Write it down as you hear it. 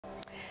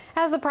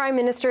As the Prime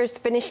Minister is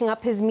finishing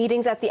up his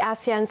meetings at the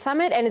ASEAN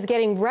Summit and is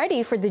getting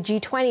ready for the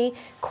G20,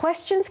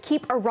 questions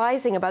keep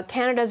arising about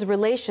Canada's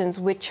relations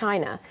with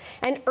China.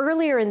 And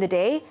earlier in the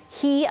day,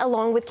 he,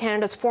 along with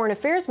Canada's Foreign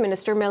Affairs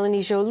Minister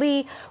Melanie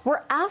Joly,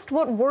 were asked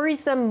what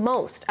worries them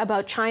most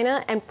about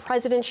China and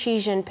President Xi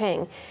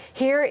Jinping.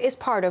 Here is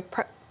part of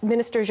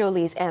Minister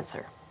Joly's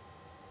answer.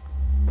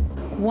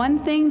 One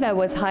thing that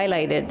was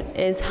highlighted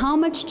is how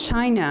much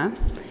China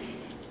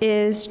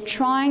is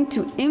trying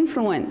to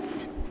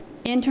influence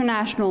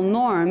international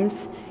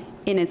norms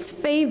in its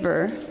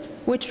favor,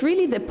 which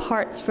really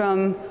departs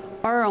from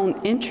our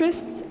own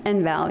interests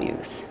and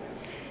values.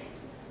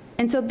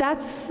 And so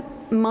that's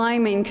my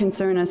main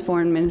concern as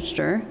foreign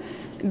minister,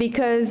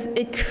 because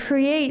it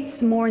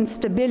creates more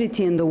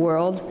instability in the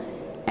world,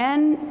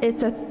 and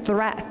it's a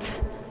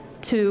threat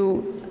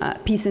to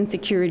peace and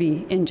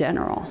security in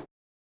general.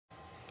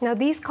 Now,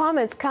 these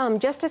comments come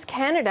just as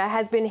Canada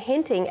has been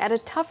hinting at a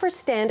tougher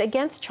stand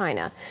against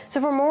China.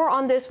 So for more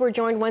on this, we're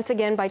joined once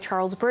again by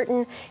Charles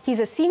Burton. He's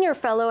a senior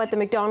fellow at the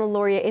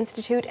Macdonald-Laurier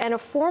Institute and a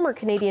former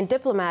Canadian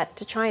diplomat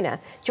to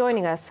China,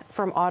 joining us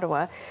from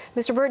Ottawa.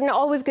 Mr. Burton,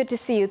 always good to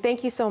see you.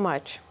 Thank you so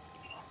much.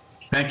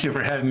 Thank you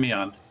for having me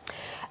on.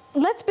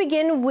 Let's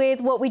begin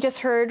with what we just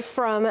heard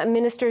from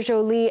Minister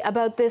Joly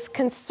about this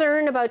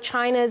concern about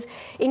China's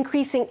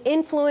increasing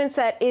influence,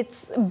 that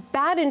it's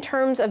bad in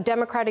terms of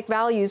democratic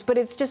values, but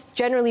it's just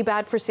generally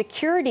bad for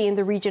security in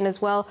the region as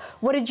well.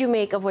 What did you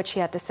make of what she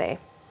had to say?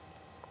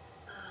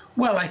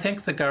 Well, I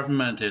think the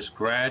government is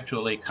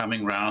gradually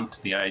coming round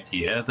to the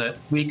idea that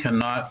we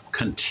cannot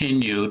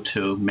continue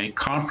to make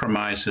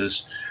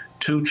compromises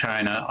to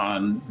China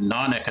on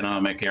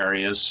non-economic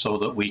areas so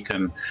that we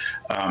can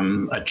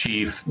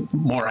achieve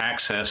more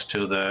access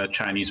to the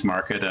Chinese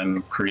market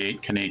and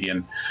create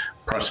Canadian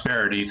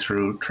prosperity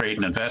through trade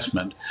and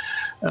investment.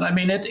 And I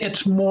mean,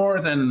 it's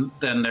more than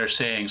they're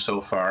saying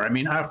so far. I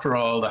mean, after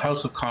all, the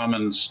House of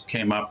Commons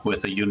came up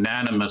with a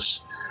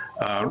unanimous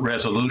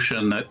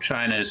resolution that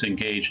China is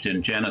engaged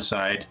in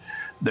genocide.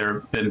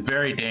 There have been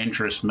very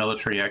dangerous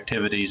military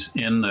activities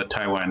in the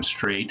Taiwan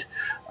Strait.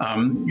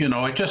 You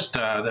know,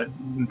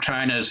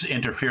 China's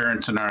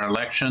interference in our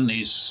election,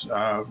 these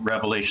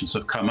revelations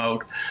have come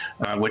out,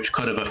 which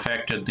could have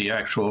affected the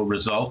actual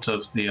result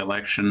of the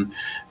election.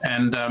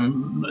 And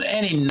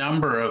any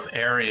number of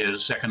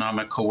areas,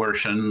 economic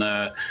coercion,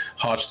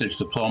 hostage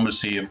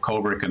diplomacy of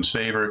Coburg and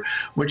Savor,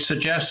 which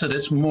suggests that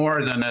it's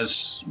more than,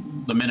 as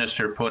the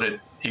minister put it,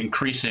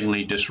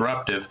 increasingly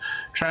disruptive.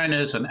 China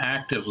is an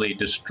actively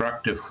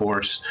destructive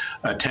force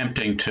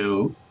attempting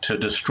to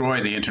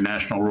destroy the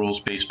international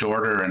rules-based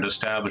order and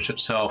establish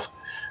itself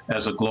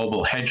as a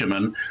global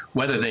hegemon.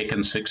 Whether they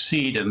can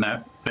succeed in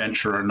that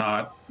venture or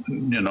not,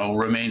 you know,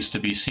 remains to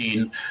be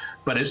seen.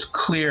 But it's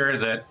clear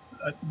that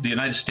the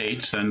United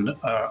States and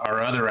our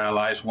other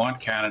allies want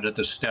Canada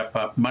to step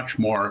up much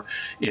more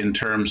in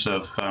terms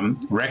of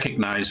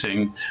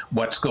recognizing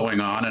what's going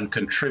on and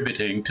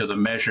contributing to the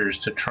measures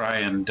to try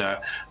and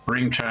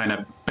bring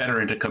China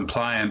better into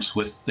compliance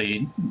with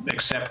the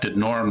accepted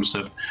norms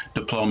of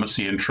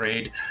diplomacy and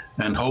trade,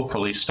 and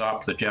hopefully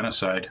stop the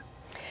genocide.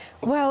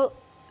 Well,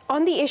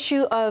 on the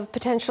issue of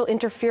potential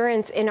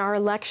interference in our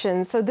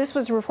elections, so this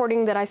was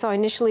reporting that I saw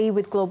initially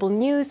with Global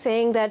News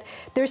saying that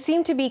there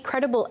seemed to be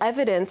credible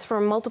evidence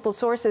from multiple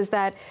sources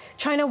that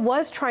China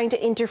was trying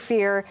to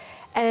interfere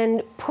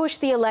and push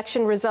the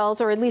election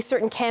results, or at least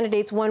certain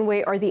candidates, one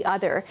way or the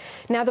other.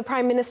 Now, the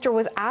Prime Minister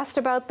was asked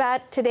about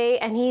that today,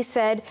 and he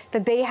said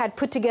that they had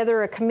put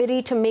together a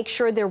committee to make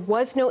sure there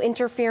was no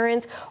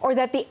interference, or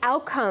that the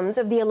outcomes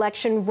of the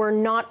election were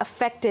not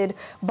affected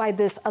by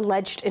this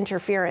alleged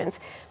interference.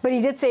 But he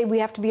did say we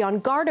have to be on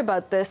guard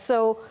about this.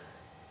 So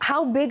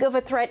how big of a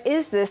threat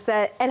is this,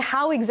 and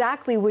how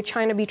exactly would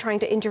China be trying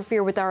to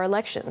interfere with our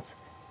elections?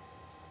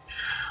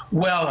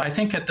 Well, I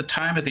think at the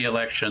time of the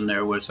election,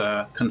 there was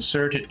a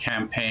concerted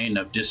campaign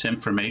of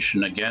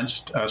disinformation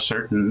against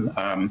certain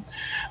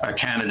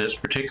candidates,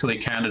 particularly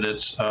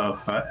candidates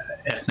of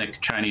ethnic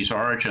Chinese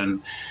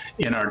origin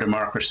in our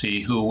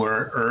democracy, who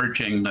were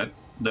urging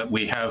that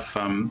we have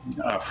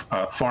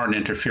a Foreign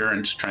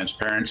Interference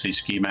Transparency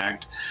Scheme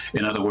Act.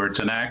 In other words,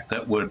 an act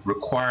that would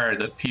require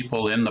that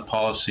people in the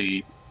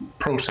policy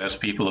process,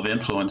 people of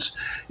influence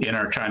in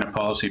our China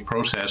policy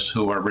process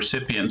who are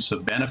recipients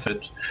of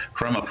benefit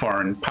from a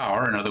foreign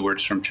power, in other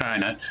words, from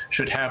China,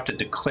 should have to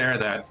declare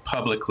that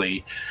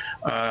publicly.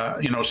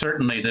 You know,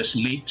 certainly this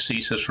leaked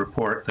CSIS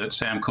report that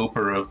Sam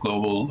Cooper of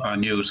Global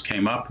News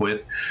came up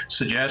with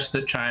suggests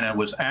that China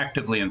was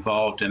actively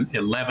involved in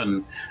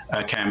 11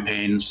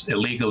 campaigns,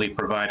 illegally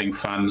providing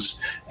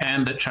funds,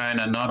 and that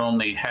China not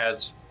only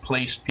has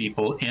placed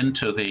people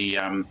into the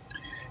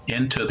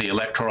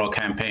electoral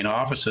campaign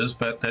offices,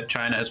 but that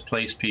China has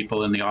placed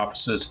people in the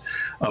offices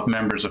of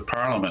members of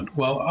parliament.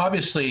 Well,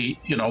 obviously,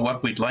 you know,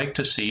 what we'd like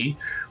to see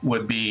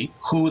would be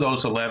who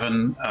those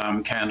 11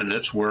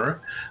 candidates were,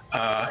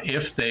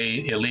 if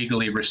they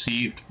illegally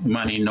received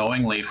money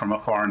knowingly from a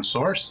foreign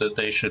source, that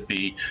they should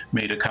be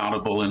made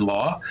accountable in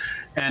law.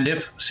 And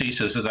if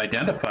CSIS has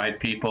identified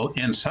people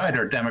inside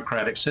our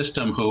democratic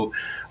system who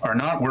are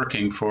not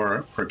working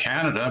for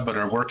Canada, but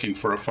are working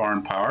for a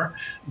foreign power,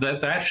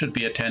 that should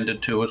be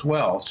attended to as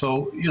well.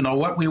 So, you know,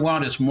 what we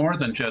want is more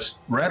than just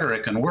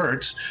rhetoric and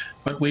words,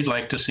 but we'd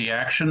like to see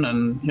action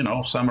and, you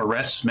know, some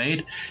arrests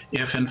made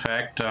if, in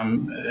fact,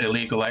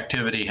 illegal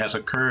activity has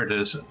occurred,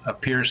 as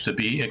appears to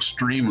be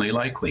extremely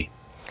likely.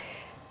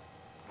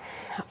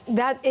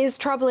 That is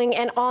troubling.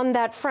 And on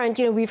that front,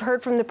 you know, we've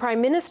heard from the Prime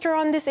Minister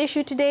on this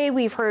issue today.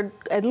 We've heard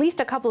at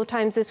least a couple of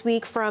times this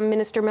week from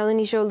Minister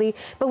Melanie Joly.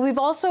 But we've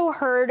also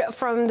heard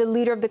from the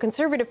leader of the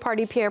Conservative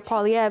Party, Pierre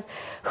Poilievre,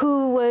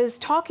 who was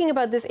talking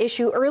about this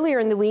issue earlier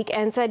in the week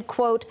and said,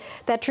 quote,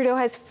 that Trudeau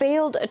has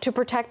failed to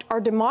protect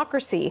our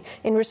democracy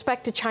in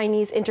respect to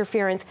Chinese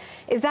interference.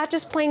 Is that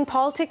just playing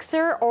politics,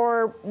 sir?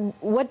 Or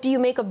what do you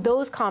make of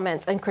those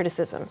comments and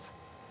criticisms?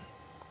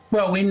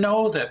 Well, we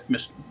know that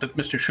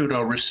Mr.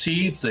 Trudeau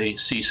received the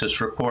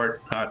CSIS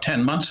report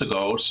 10 months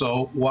ago,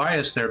 so why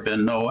has there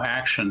been no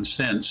action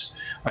since?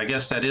 I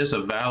guess that is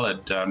a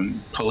valid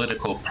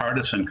political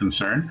partisan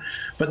concern,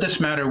 but this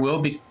matter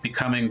will be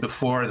coming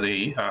before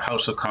the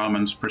House of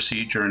Commons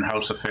Procedure and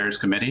House Affairs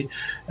Committee,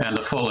 and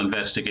a full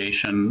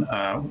investigation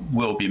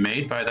will be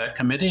made by that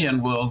committee,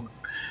 and we'll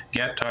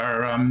get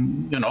our,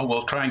 you know,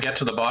 we'll try and get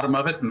to the bottom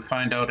of it and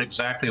find out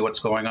exactly what's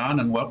going on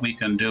and what we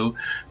can do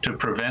to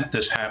prevent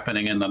this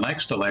happening in the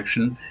next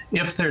election.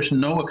 If there's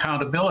no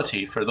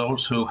accountability for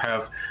those who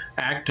have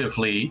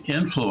actively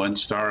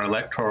influenced our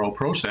electoral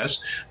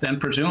process, then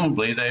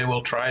presumably they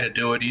will try to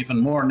do it even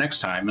more next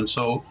time. And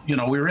so, you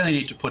know, we really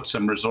need to put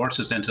some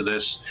resources into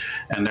this,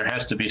 and there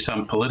has to be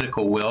some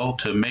political will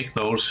to make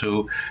those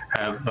who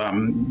have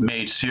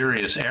made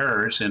serious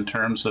errors in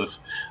terms of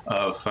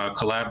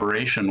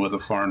collaboration with a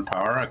foreign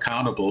power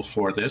accountable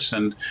for this,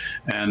 and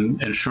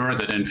ensure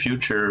that in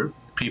future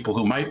people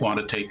who might want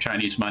to take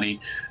Chinese money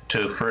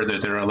to further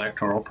their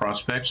electoral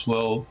prospects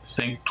will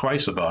think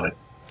twice about it.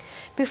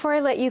 Before I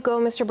let you go,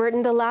 Mr.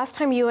 Burton, the last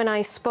time you and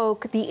I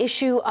spoke, the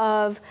issue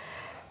of,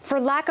 for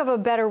lack of a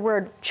better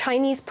word,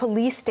 Chinese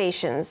police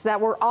stations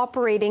that were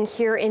operating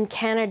here in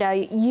Canada,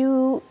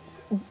 you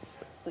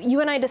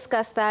and I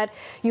discussed that.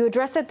 You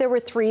addressed that there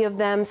were 3 of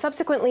them.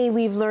 Subsequently,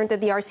 we've learned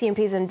that the RCMP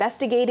is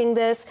investigating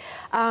this.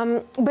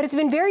 But it's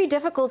been very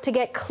difficult to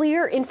get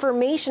clear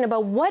information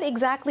about what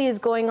exactly is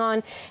going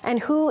on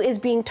and who is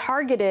being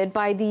targeted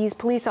by these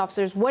police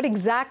officers. What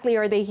exactly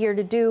are they here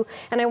to do?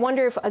 And I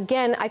wonder if,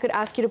 again, I could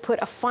ask you to put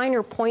a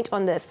finer point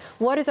on this.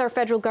 What is our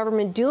federal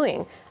government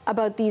doing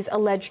about these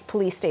alleged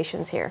police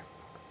stations here?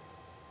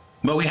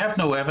 Well, we have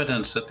no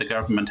evidence that the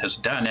government has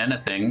done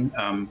anything.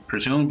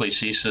 Presumably,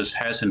 CSIS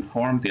has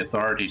informed the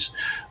authorities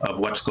of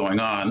what's going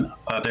on.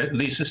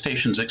 These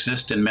stations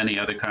exist in many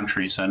other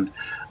countries, and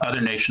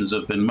other nations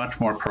have been much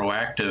more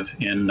proactive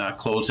in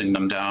closing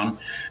them down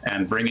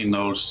and bringing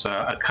those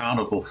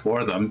accountable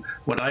for them.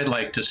 What I'd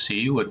like to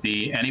see would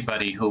be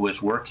anybody who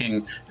is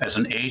working as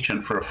an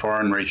agent for a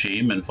foreign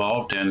regime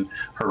involved in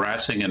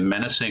harassing and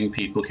menacing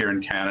people here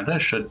in Canada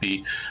should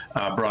be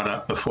brought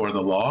up before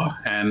the law,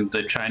 and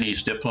the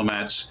Chinese diplomats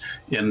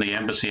in the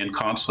embassy and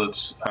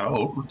consulates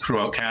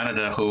throughout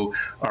Canada who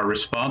are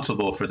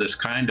responsible for this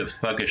kind of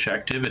thuggish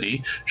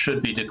activity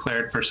should be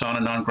declared persona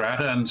non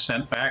grata and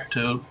sent back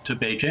to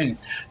Beijing.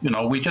 You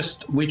know, we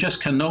just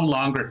can no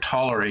longer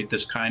tolerate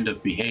this kind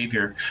of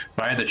behavior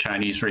by the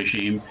Chinese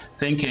regime,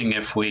 thinking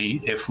if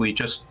we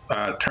just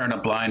turn a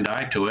blind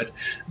eye to it,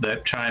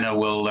 that China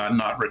will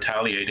not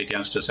retaliate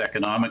against us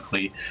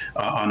economically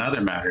on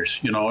other matters.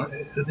 You know,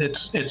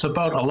 it's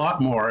about a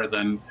lot more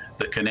than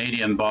the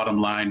Canadian bottom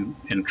line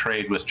in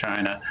trade with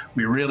China.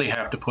 We really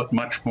have to put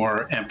much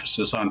more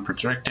emphasis on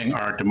protecting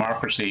our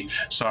democracy,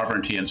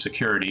 sovereignty, and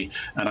security.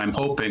 And I'm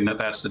hoping that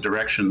that's the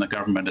direction the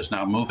government is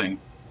now moving.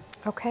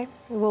 Okay,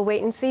 we'll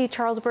wait and see.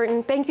 Charles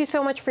Burton, thank you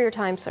so much for your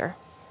time, sir.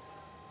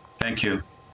 Thank you.